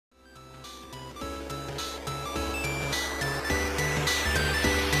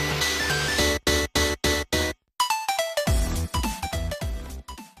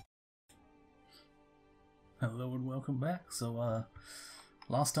welcome back. So,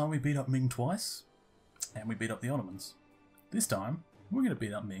 last time we beat up Ming twice, and we beat up the Ottomans. This time, we're going to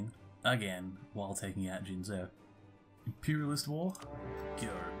beat up Ming again while taking out Jinzhou. Imperialist War? Go.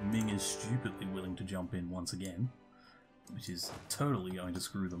 Ming is stupidly willing to jump in once again, which is totally going to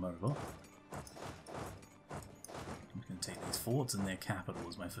screw them over. I'm going to take these forts and their capital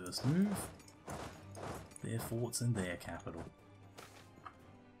as my first move. Their forts and their capital.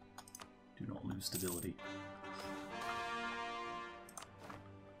 Do not lose stability.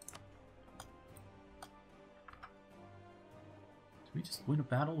 Did we just win a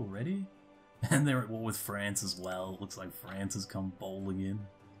battle already? And they're at war with France as well. Looks like France has come bowling in.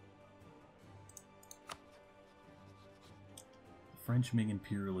 The French Ming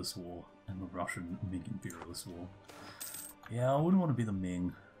Imperialist War and the Russian Ming Imperialist War. Yeah, I wouldn't want to be the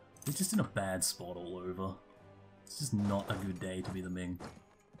Ming. They're just in a bad spot all over. It's just not a good day to be the Ming.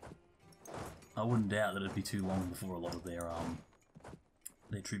 I wouldn't doubt that it'd be too long before a lot of their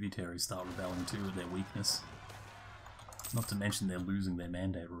tributaries start rebelling too at their weakness. Not to mention they're losing their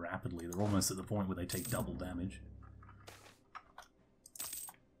mandate rapidly. They're almost at the point where they take double damage.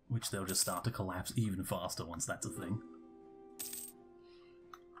 Which they'll just start to collapse even faster once that's a thing.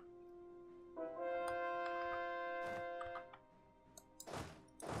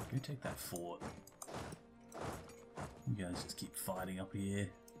 Go take that fort. You guys just keep fighting up here.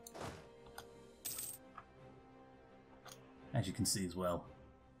 As you can see as well,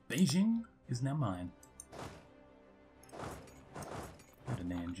 Beijing is now mine. Go to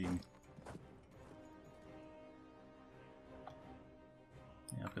Nanjing.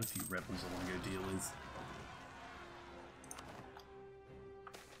 Yeah, I've got a few rebels I want to go deal with.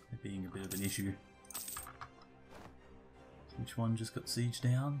 They're being a bit of an issue. Which one just got sieged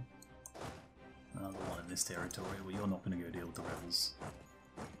down? Oh, the one in this territory. Well, you're not going to go deal with the rebels.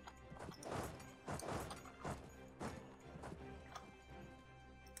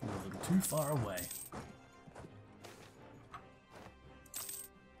 You're a little too far away.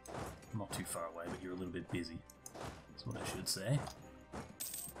 Not too far away, but you're a little bit busy. That's what I should say.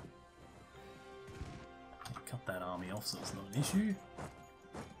 Cut that army off so it's not an issue.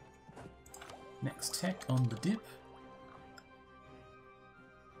 Next tech on the dip.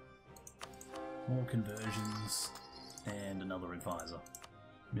 More conversions, and another advisor.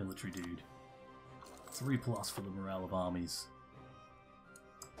 Military dude. 3+ for the morale of armies.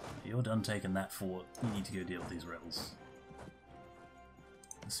 You're done taking that fort, you need to go deal with these rebels.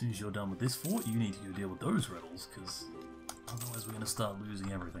 As soon as you're done with this fort, you need to go deal with those rebels, because otherwise we're going to start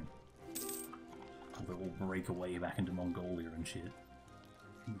losing everything. Or they'll all break away back into Mongolia and shit.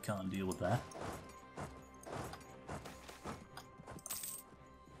 We can't deal with that.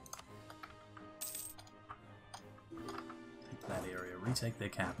 That area, retake their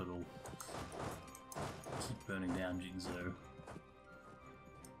capital, keep burning down Jinzhou.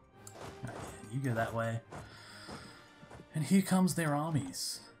 Right, you go that way, and here comes their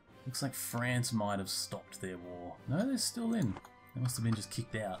armies. Looks like France might have stopped their war. No, they're still in. They must have been just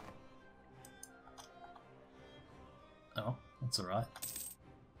kicked out. Oh, that's alright.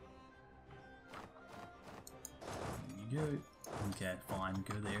 There you go. Okay, fine,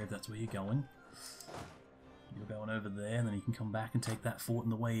 go there if that's where you're going. You're going over there, and then you can come back and take that fort on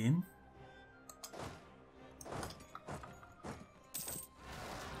the way in.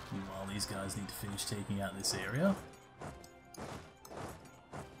 Meanwhile, these guys need to finish taking out this area.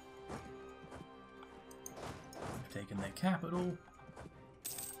 We've taken their capital.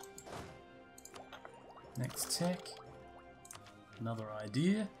 Next tech. Another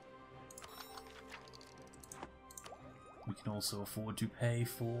idea. We can also afford to pay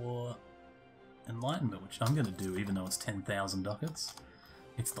for Enlightenment, which I'm going to do even though it's 10,000 ducats.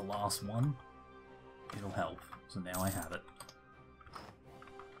 It's the last one. It'll help. So now I have it.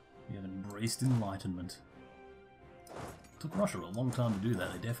 We have embraced Enlightenment. Took Russia a long time to do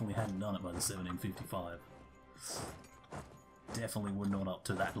that. They definitely hadn't done it by the 1755. Definitely were not up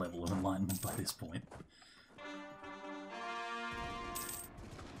to that level of Enlightenment by this point.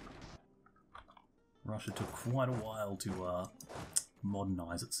 Russia took quite a while to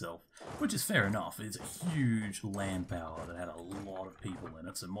modernize itself, which is fair enough. It's a huge land power that had a lot of people in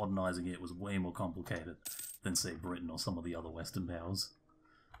it, so modernizing it was way more complicated than, say, Britain or some of the other Western powers.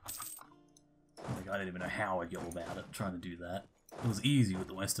 Like, I don't even know how I'd go about it, trying to do that. It was easy with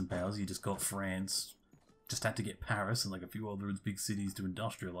the Western powers. You just got France, just had to get Paris and like a few other big cities to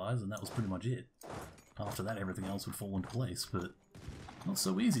industrialize, and that was pretty much it. After that, everything else would fall into place, but not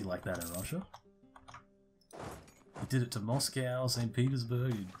so easy like that in Russia. You did it to Moscow, St.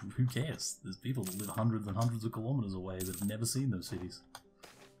 Petersburg, who cares? There's people that live hundreds and hundreds of kilometers away that have never seen those cities.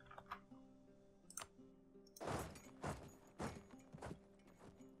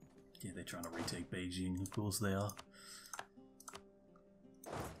 Yeah, they're trying to retake Beijing, of course they are.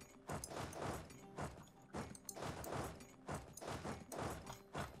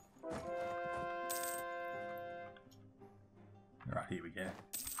 Alright, here we go.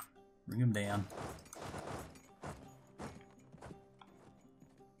 Bring them down.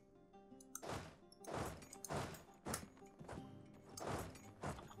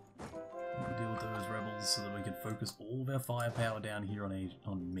 We'll deal with those rebels so that we can focus all of our firepower down here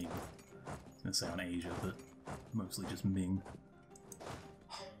on Ming. I was going to say on Asia, but mostly just Ming.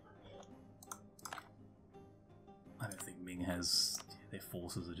 I don't think Ming has... Their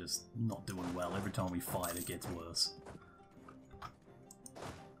forces are just not doing well. Every time we fight, it gets worse.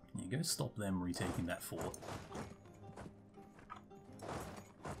 You go stop them retaking that fort.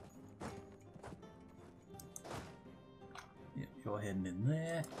 Yep, you're heading in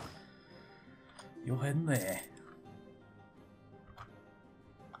there. You're heading there.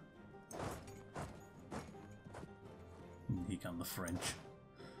 And here come the French.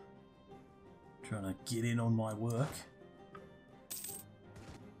 Trying to get in on my work.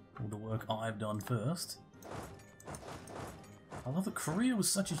 All the work I've done first. I love that Korea was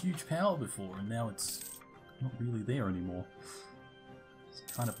such a huge power before, and now it's not really there anymore. It's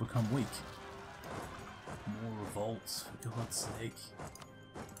kind of become weak. More revolts, for God's sake.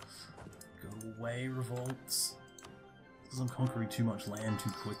 Go away, revolts. Because I'm conquering too much land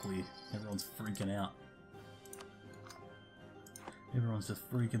too quickly. Everyone's freaking out. Everyone's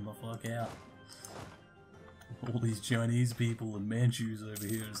just freaking the fuck out. All these Chinese people and Manchus over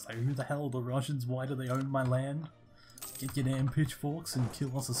here. It's like, who the hell are the Russians? Why do they own my land? Get your damn pitchforks and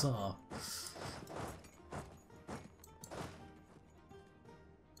kill us a Tsar.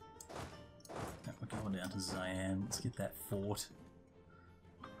 We're going down to Xi'an. Let's get that fort.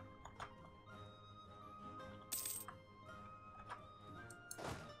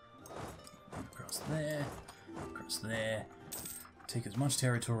 Across there. Across there. Take as much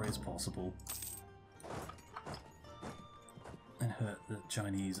territory as possible. And hurt the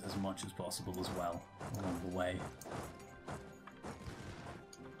Chinese as much as possible as well along the way.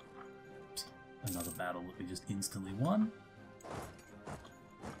 Another battle that we just instantly won.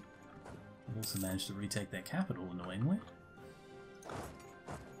 We also managed to retake their capital, annoyingly.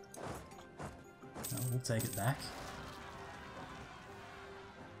 Well, we'll take it back.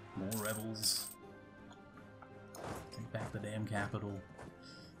 More rebels. Take back the damn capital.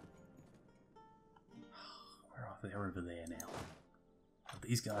 Where are they? They're over there now.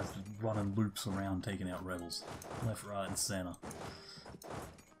 These guys just running loops around taking out rebels. Left, right, and center.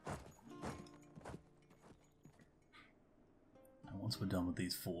 And once we're done with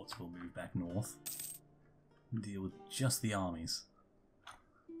these forts, we'll move back north and deal with just the armies.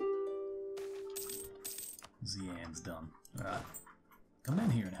 Xi'an's done. Alright. Come down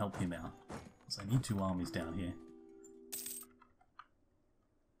here and help him out. Because I need 2 armies down here.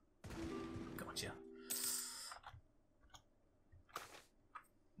 Gotcha.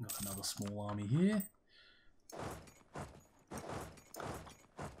 Got another small army here.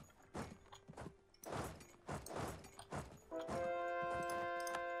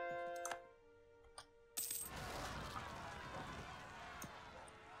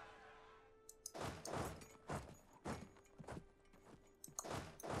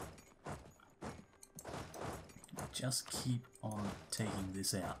 Just keep on taking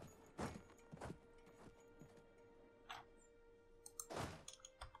this out.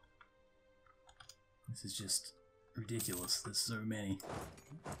 This is just ridiculous. There's so many.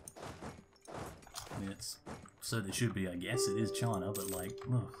 I mean, it's so there should be, I guess. It is China, but like,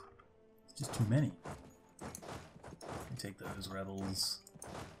 ugh, it's just too many. You take those rebels.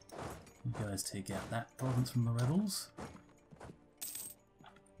 You guys take out that province from the rebels.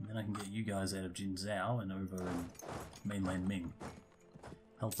 And then I can get you guys out of Jinzhou and over in mainland Ming.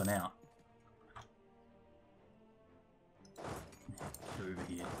 Helping out. Get over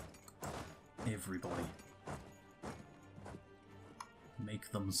here. Everybody.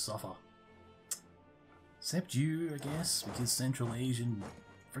 Make them suffer. Except you, I guess, because Central Asian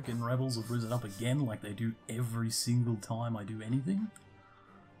freaking rebels have risen up again like they do every single time I do anything.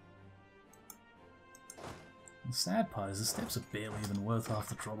 The sad part is the steppes are barely even worth half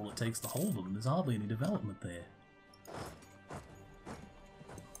the trouble it takes to hold them. There's hardly any development there.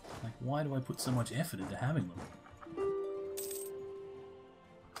 Like, why do I put so much effort into having them?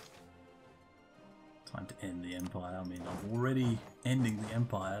 Time to end the Empire. I mean, I'm already ending the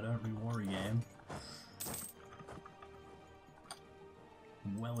Empire, don't you worry, game.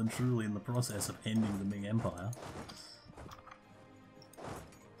 I'm well and truly in the process of ending the Ming Empire.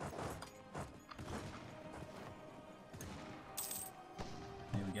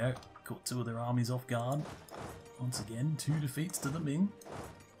 There we go. caught two of their armies off guard. Once again, 2 defeats to the Ming.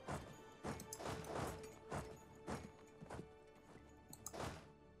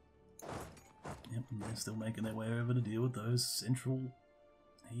 Yep, and they're still making their way over to deal with those Central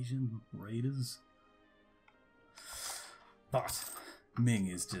Asian raiders. But Ming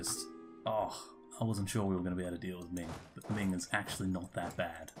is just... oh, I wasn't sure we were going to be able to deal with Ming. But Ming is actually not that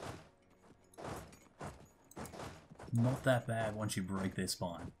bad. Not that bad once you break their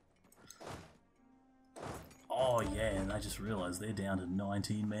spine. Oh yeah, and I just realised they're down to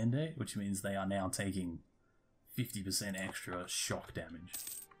 19 mandate, which means they are now taking 50% extra shock damage.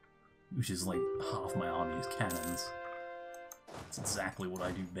 Which is like half my army's cannons. That's exactly what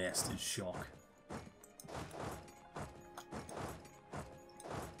I do best, is shock.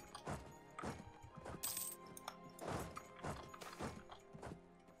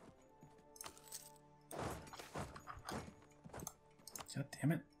 God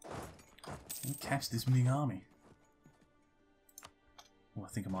damn it. Let me catch this Ming army. Oh, I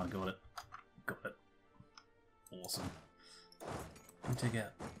think I might have got it. Got it. Awesome. We take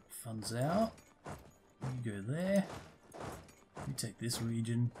out funds out. You go there. You take this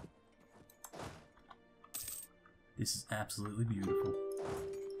region. This is absolutely beautiful.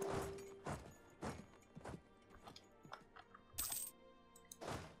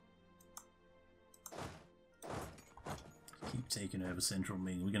 Keep taking over Central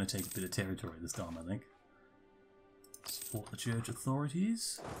Ming. We're going to take a bit of territory this time, I think. Support the church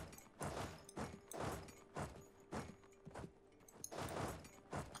authorities.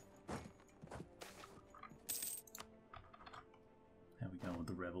 How we going with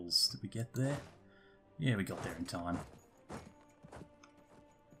the rebels? Did we get there? Yeah, we got there in time.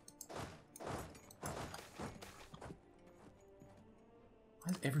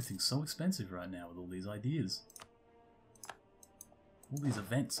 Why is everything so expensive right now with all these ideas? All these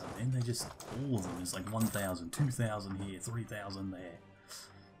events, I mean, they just, all of them is like 1,000, 2,000 here, 3,000 there.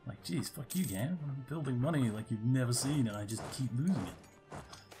 Like, geez, fuck you, game. I'm building money like you've never seen and I just keep losing it.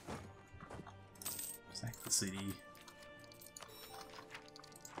 Sack the city.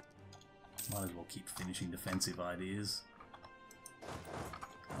 Might as well keep finishing defensive ideas.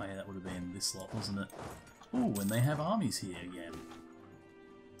 Oh yeah, that would have been this lot, wasn't it? Oh, and they have armies here again.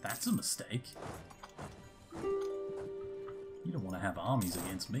 That's a mistake. You don't want to have armies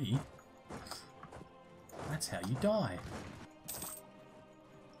against me. That's how you die.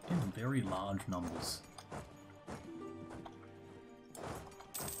 In very large numbers.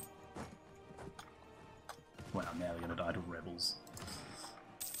 Wow, now they're going to die to rebels.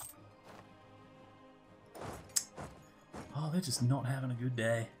 Oh, they're just not having a good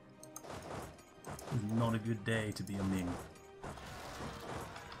day. It's not a good day to be a Ming.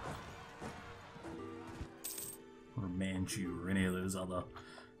 Or a Manchu or any of those other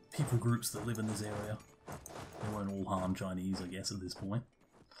people groups that live in this area. They won't all harm Chinese, I guess, at this point.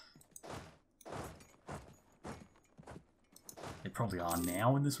 They probably are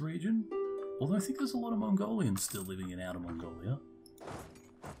now in this region. Although I think there's a lot of Mongolians still living in Outer Mongolia.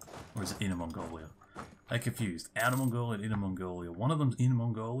 Or is it Inner Mongolia? I'm confused. Outer Mongolia and Inner Mongolia. One of them's Inner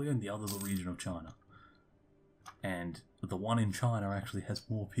Mongolia and the other's a region of China. And the one in China actually has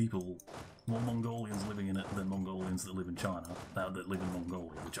more people, more Mongolians living in it than Mongolians that live in China, that live in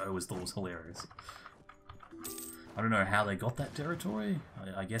Mongolia, which I always thought was hilarious. I don't know how they got that territory.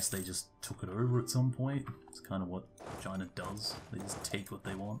 I guess they just took it over at some point. It's kind of what China does. They just take what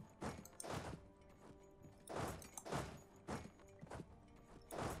they want.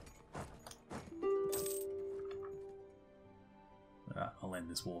 I'll end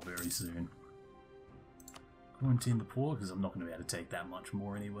this war very soon. Quarantine the poor, because I'm not going to be able to take that much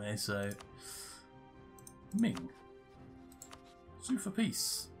more anyway, so... Ming. Sue for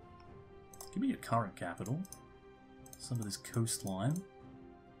peace. Give me your current capital. Some of this coastline.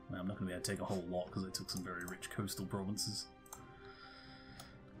 Well, I'm not going to be able to take a whole lot, because I took some very rich coastal provinces.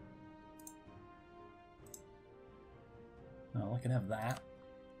 No, I can have that.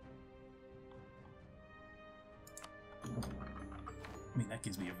 I mean, that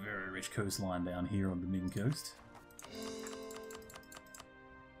gives me a very rich coastline down here on the Ming coast.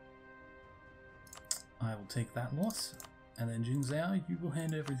 I will take that loss, and then Jingzhou, you will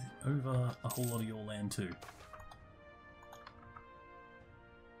hand over a whole lot of your land too.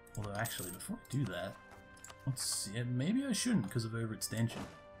 Although, actually, before I do that, let's see, maybe I shouldn't because of overextension.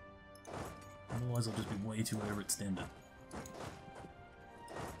 Otherwise, I'll just be way too overextended.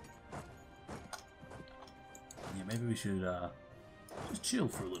 Yeah, maybe we should, just chill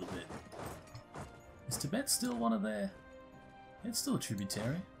for a little bit. Is Tibet still one of their... It's still a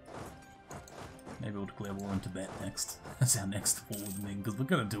tributary. Maybe we'll declare war in Tibet next. That's our next war with Ming, because we're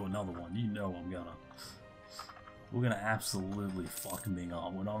gonna do another one. You know I'm gonna. We're gonna absolutely fuck Ming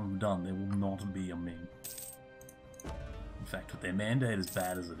up. When I'm done, there will not be a Ming. In fact, with their mandate as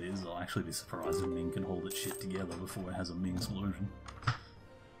bad as it is, I'll actually be surprised if Ming can hold its shit together before it has a Ming solution.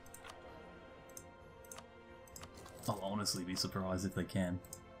 I'll honestly be surprised if they can.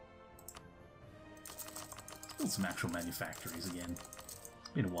 Let's build some actual manufactories again. It's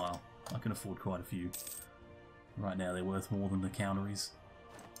been a while. I can afford quite a few. Right now they're worth more than the counteries.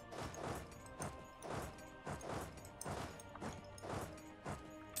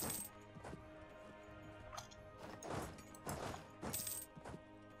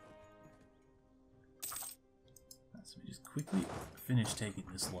 So we just quickly finish taking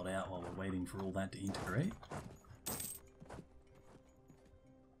this lot out while we're waiting for all that to integrate.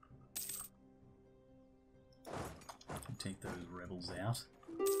 Take those rebels out.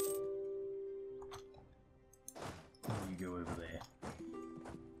 And you go over there.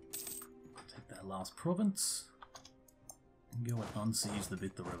 Take that last province. And go and unsiege the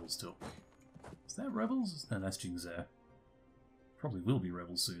bit the rebels took. Is that rebels? No, that's Jingzhou. Probably will be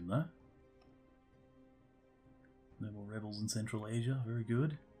rebels soon though. No more rebels in Central Asia, very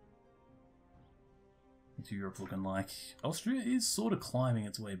good. What's Europe looking like? Austria is sort of climbing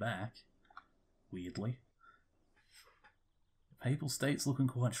its way back. Weirdly. Papal State's looking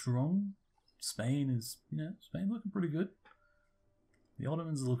quite strong. Spain is, Spain looking pretty good. The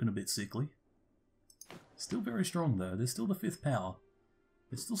Ottomans are looking a bit sickly. Still very strong though, they're still the 5th power.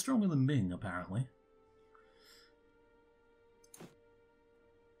 They're still stronger than Ming, apparently.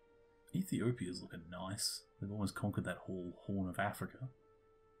 Ethiopia's looking nice. They've almost conquered that whole Horn of Africa.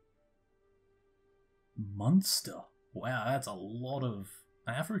 Munster. Wow, that's a lot of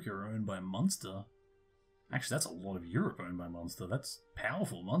Africa owned by Munster. Actually, that's a lot of Europe owned by Munster. That's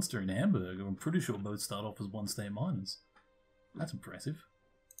powerful. Munster and Hamburg, I'm pretty sure both start off as one-state miners. That's impressive.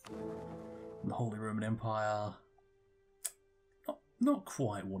 The Holy Roman Empire... Not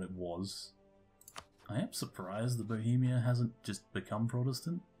quite what it was. I am surprised that Bohemia hasn't just become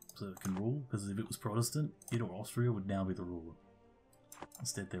Protestant, so it can rule, because if it was Protestant, it or Austria would now be the ruler.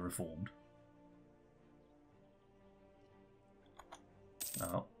 Instead, they're reformed.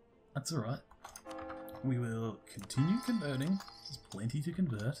 Oh, that's alright. We will continue converting. There's plenty to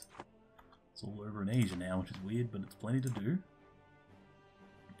convert. It's all over in Asia now, which is weird, but it's plenty to do.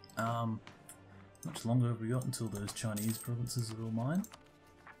 Much longer have we got until those Chinese provinces are all mine?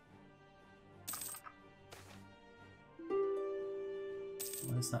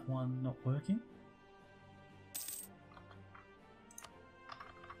 Why is that one not working?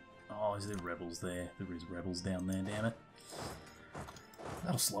 Oh, is there rebels there? There is rebels down there, damn it.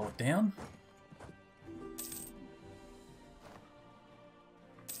 That'll slow it down.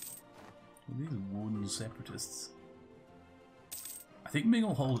 These wooden separatists. I think Ming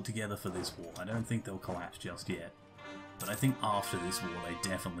will hold it together for this war. I don't think they'll collapse just yet. But I think after this war they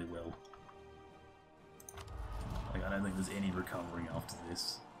definitely will. Like, I don't think there's any recovering after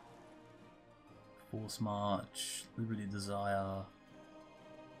this. Force March, Liberty Desire.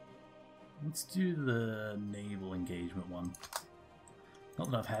 Let's do the naval engagement one.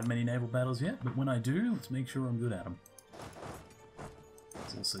 Not that I've had many naval battles yet, but when I do, let's make sure I'm good at them.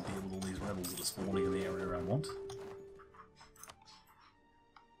 Let's also deal with all these rebels that are spawning in the area I want.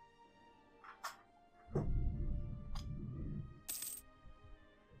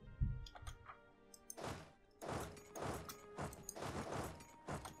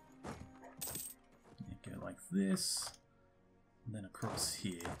 Go like this, and then across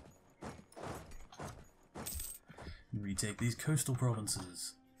here. And retake these coastal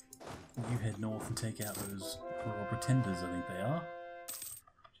provinces. You head north and take out those rural pretenders, I think they are.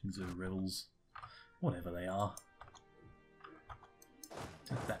 Jingzhou rebels, whatever they are.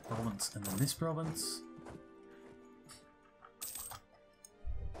 Take that province and then this province.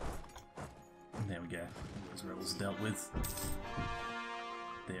 And there we go. All those rebels are dealt with.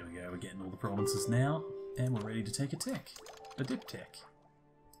 There we go, we're getting all the provinces now. And we're ready to take a tech. A dip tech.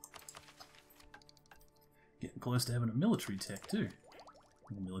 Getting close to having a military tech too.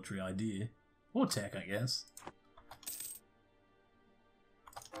 A military idea. Or tech, I guess.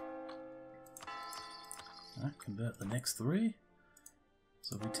 Alright, convert the next 3.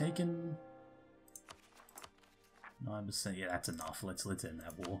 So we've taken 9%. Yeah, that's enough. Let's end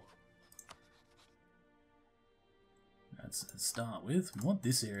that war. Let's start with. We want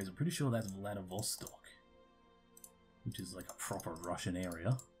this area. I'm pretty sure that's Vladivostok, which is like a proper Russian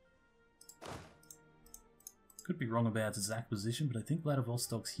area. Could be wrong about its exact position, but I think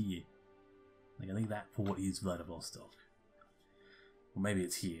Vladivostok's here. Like, I think that port is Vladivostok. Well, maybe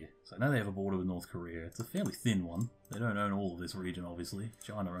it's here. So I know they have a border with North Korea. It's a fairly thin one. They don't own all of this region, obviously.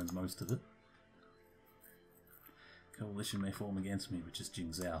 China owns most of it. Coalition may form against me, which is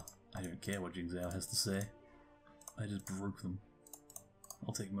Jingzhou. I don't care what Jingzhou has to say. I just broke them.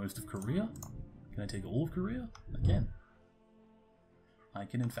 I'll take most of Korea. Can I take all of Korea? I can. I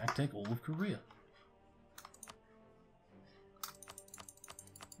can in fact take all of Korea.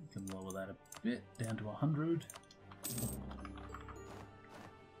 We can lower that a bit, down to 100.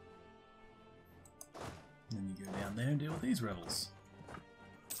 And then you go down there and deal with these rebels.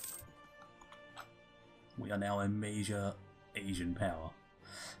 We are now a major Asian power.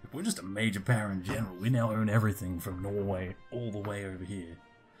 If we're just a major power in general, we now own everything from Norway all the way over here.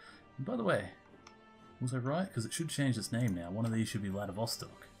 And by the way, was I right? Because it should change its name now. One of these should be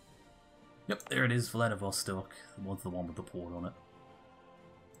Vladivostok. Yep, there it is, Vladivostok. The one with the port on it.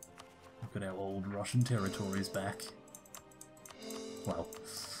 Look at our old Russian territories back. Well,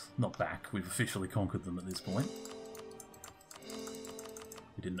 not back. We've officially conquered them at this point.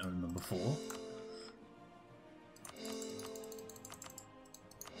 We didn't own them before.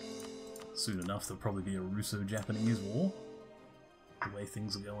 Soon enough, there'll probably be a Russo-Japanese war. The way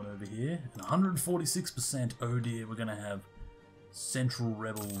things are going over here. And 146%, oh dear, we're going to have Central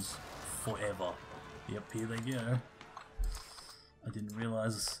Rebels forever. Yep, here they go. I didn't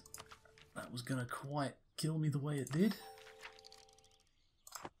realise that was going to quite kill me the way it did.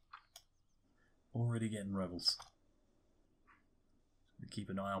 Already getting rebels.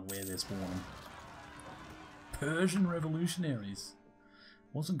 Keep an eye on where they're spawning. Persian revolutionaries.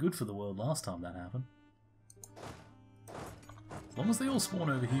 Wasn't good for the world last time that happened. As long as they all spawn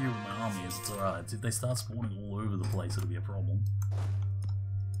over here with my army, it's alright. If they start spawning all over the place, it'll be a problem.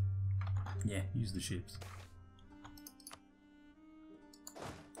 Yeah, use the ships.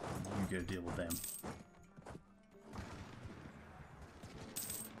 You go deal with them.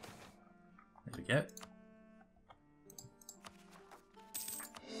 There we go.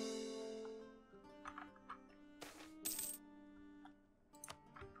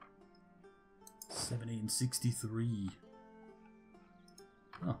 $1763.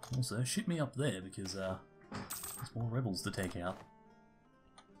 Oh, also ship me up there because there's more rebels to take out.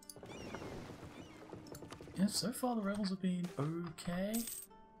 Yeah, so far the rebels have been okay.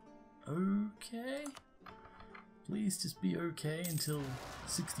 Okay. Please just be okay until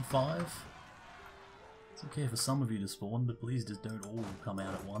 65. It's okay for some of you to spawn, but please just don't all come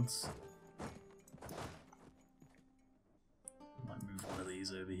out at once. Might move one of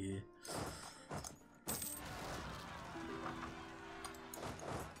these over here.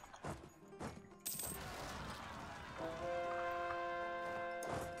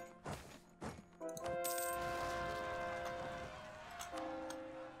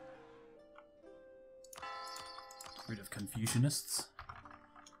 Rid of Confucianists.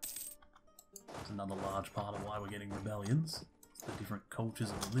 It's another large part of why we're getting rebellions. It's the different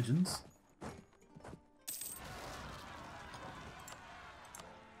cultures and religions.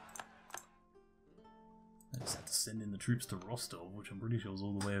 I just had to send in the troops to Rostov, which I'm pretty sure is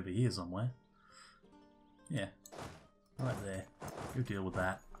all the way over here somewhere. Yeah, right there. Go deal with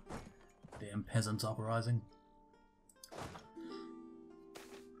that. Damn peasants uprising.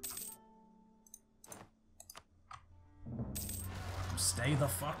 Stay the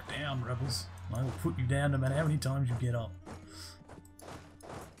fuck down, rebels. I will put you down no matter how many times you get up.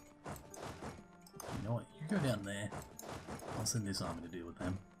 You know what? You go down there. I'll send this army to deal with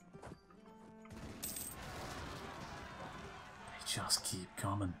them. They just keep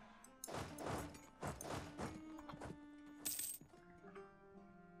coming.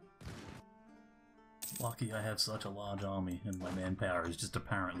 Lucky I have such a large army, and my manpower is just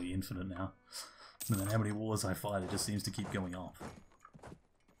apparently infinite now. No matter how many wars I fight, it just seems to keep going up.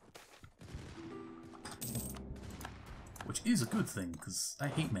 Which is a good thing, because I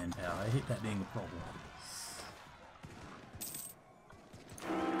hate manpower. I hate that being a problem.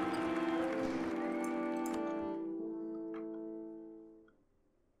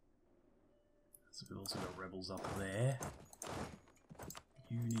 So we've also got rebels up there.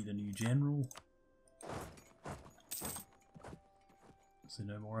 You need a new general. So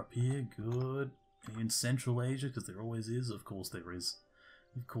no more up here. Good. In Central Asia, because there always is. Of course there is.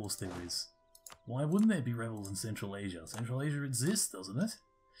 Of course there is. Why wouldn't there be rebels in Central Asia? Central Asia exists, doesn't it?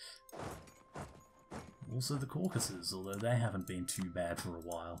 Also the Caucasus, although they haven't been too bad for a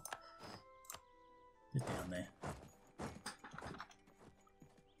while. Get down there.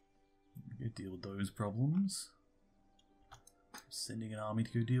 Go deal with those problems. Sending an army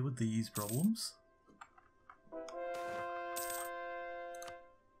to go deal with these problems.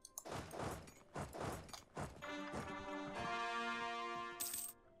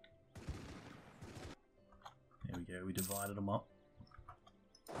 go, we divided them up.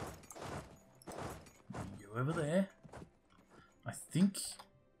 You go over there. I think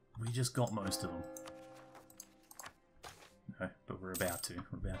we just got most of them. No, but we're about to.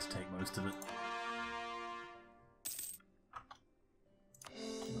 We're about to take most of it.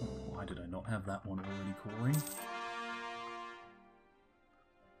 Why did I not have that one already calling?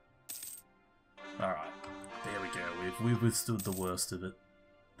 Alright, there we go. We've withstood the worst of it.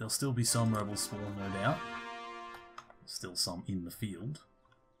 There'll still be some rebels spawn, no doubt. Still some in the field.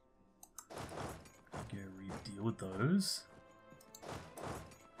 Go deal with those.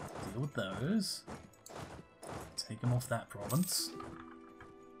 Deal with those. Take them off that province.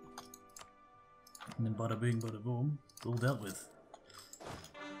 And then bada bing, bada boom. It's all dealt with.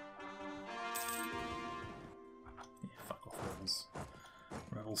 Yeah, fuck off, rebels.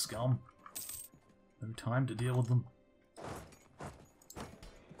 Rebel scum. No time to deal with them.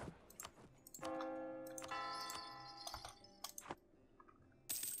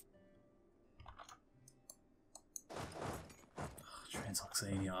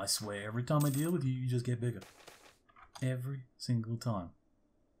 Transoxania, I swear, every time I deal with you, you just get bigger. Every single time.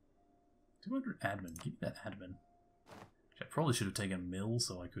 200 admin, give me that admin. Which I probably should have taken a mill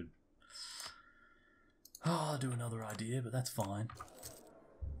so I could do another idea, but that's fine.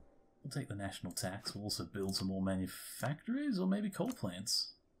 We'll take the national tax. We'll also build some more manufactories or maybe coal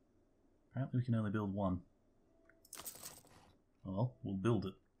plants. Apparently we can only build one. Well, we'll build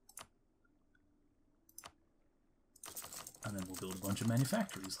it. And then we'll build a bunch of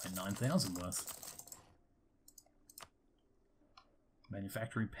manufactories, like 9,000 worth.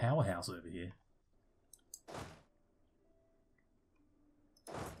 Manufacturing powerhouse over here.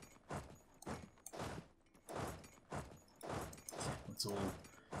 Let's all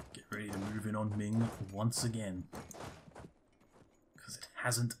get ready to move in on Ming once again. Because it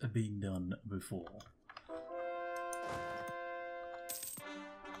hasn't been done before.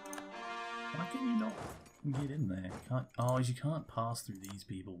 Why can you not get in there? You can't pass through these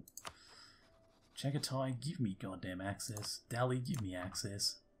people. Chagatai, give me goddamn access. Dali, give me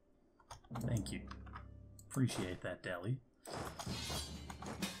access. Thank you. Appreciate that, Dali.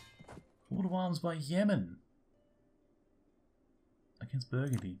 Court of Arms by Yemen. Against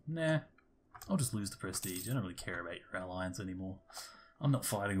Burgundy. Nah. I'll just lose the prestige. I don't really care about your alliance anymore. I'm not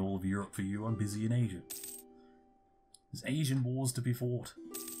fighting all of Europe for you. I'm busy in Asia. There's Asian wars to be fought.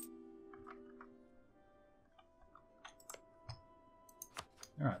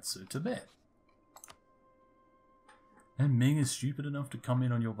 Alright, so Tibet. And Ming is stupid enough to come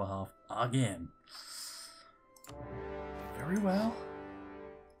in on your behalf again. Very well.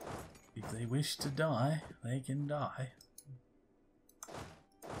 If they wish to die, they can die.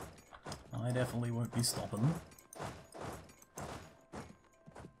 I definitely won't be stopping them.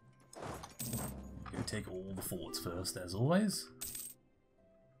 Go take all the forts first, as always.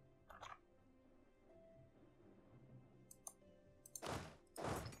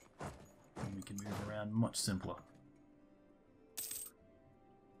 And we can move around much simpler.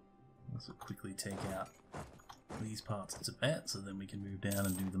 Let's quickly take out these parts of Tibet, so then we can move down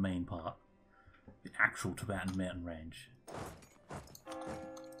and do the main part. The actual Tibetan mountain range.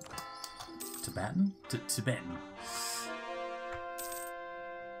 Tibetan? Tibetan.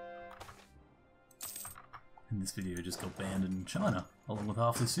 And this video just got banned in China, along with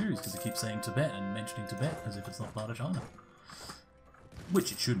half this series, because it keeps saying Tibet and mentioning Tibet as if it's not part of China.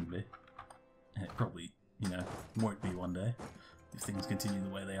 Which it shouldn't be. And it probably, won't be one day, if things continue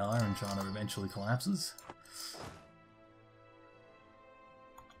the way they are and China eventually collapses.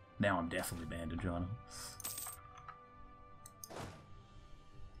 Now I'm definitely banned in China.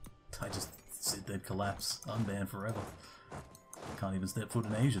 I just said they'd collapse. I'm banned forever. Can't even step foot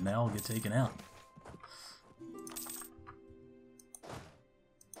in Asia now, I'll get taken out.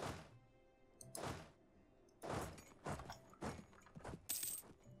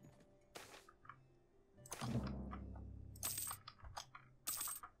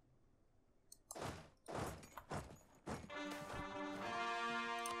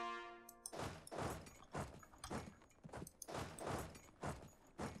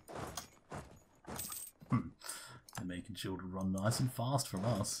 Making sure to run nice and fast from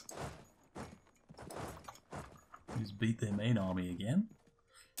us. Just beat their main army again.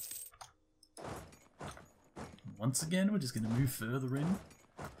 Once again, we're just going to move further in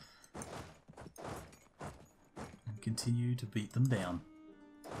and continue to beat them down.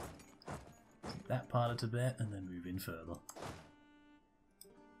 Take that part of Tibet and then move in further.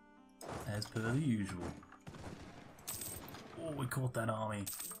 As per the usual. Oh, we caught that army.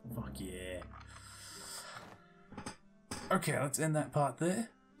 Fuck yeah. Okay, let's end that part there.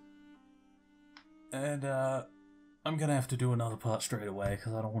 And, I'm going to have to do another part straight away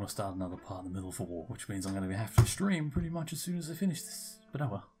because I don't want to start another part in the middle of a war, which means I'm going to have to stream pretty much as soon as I finish this. But oh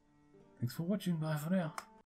well. Thanks for watching, bye for now.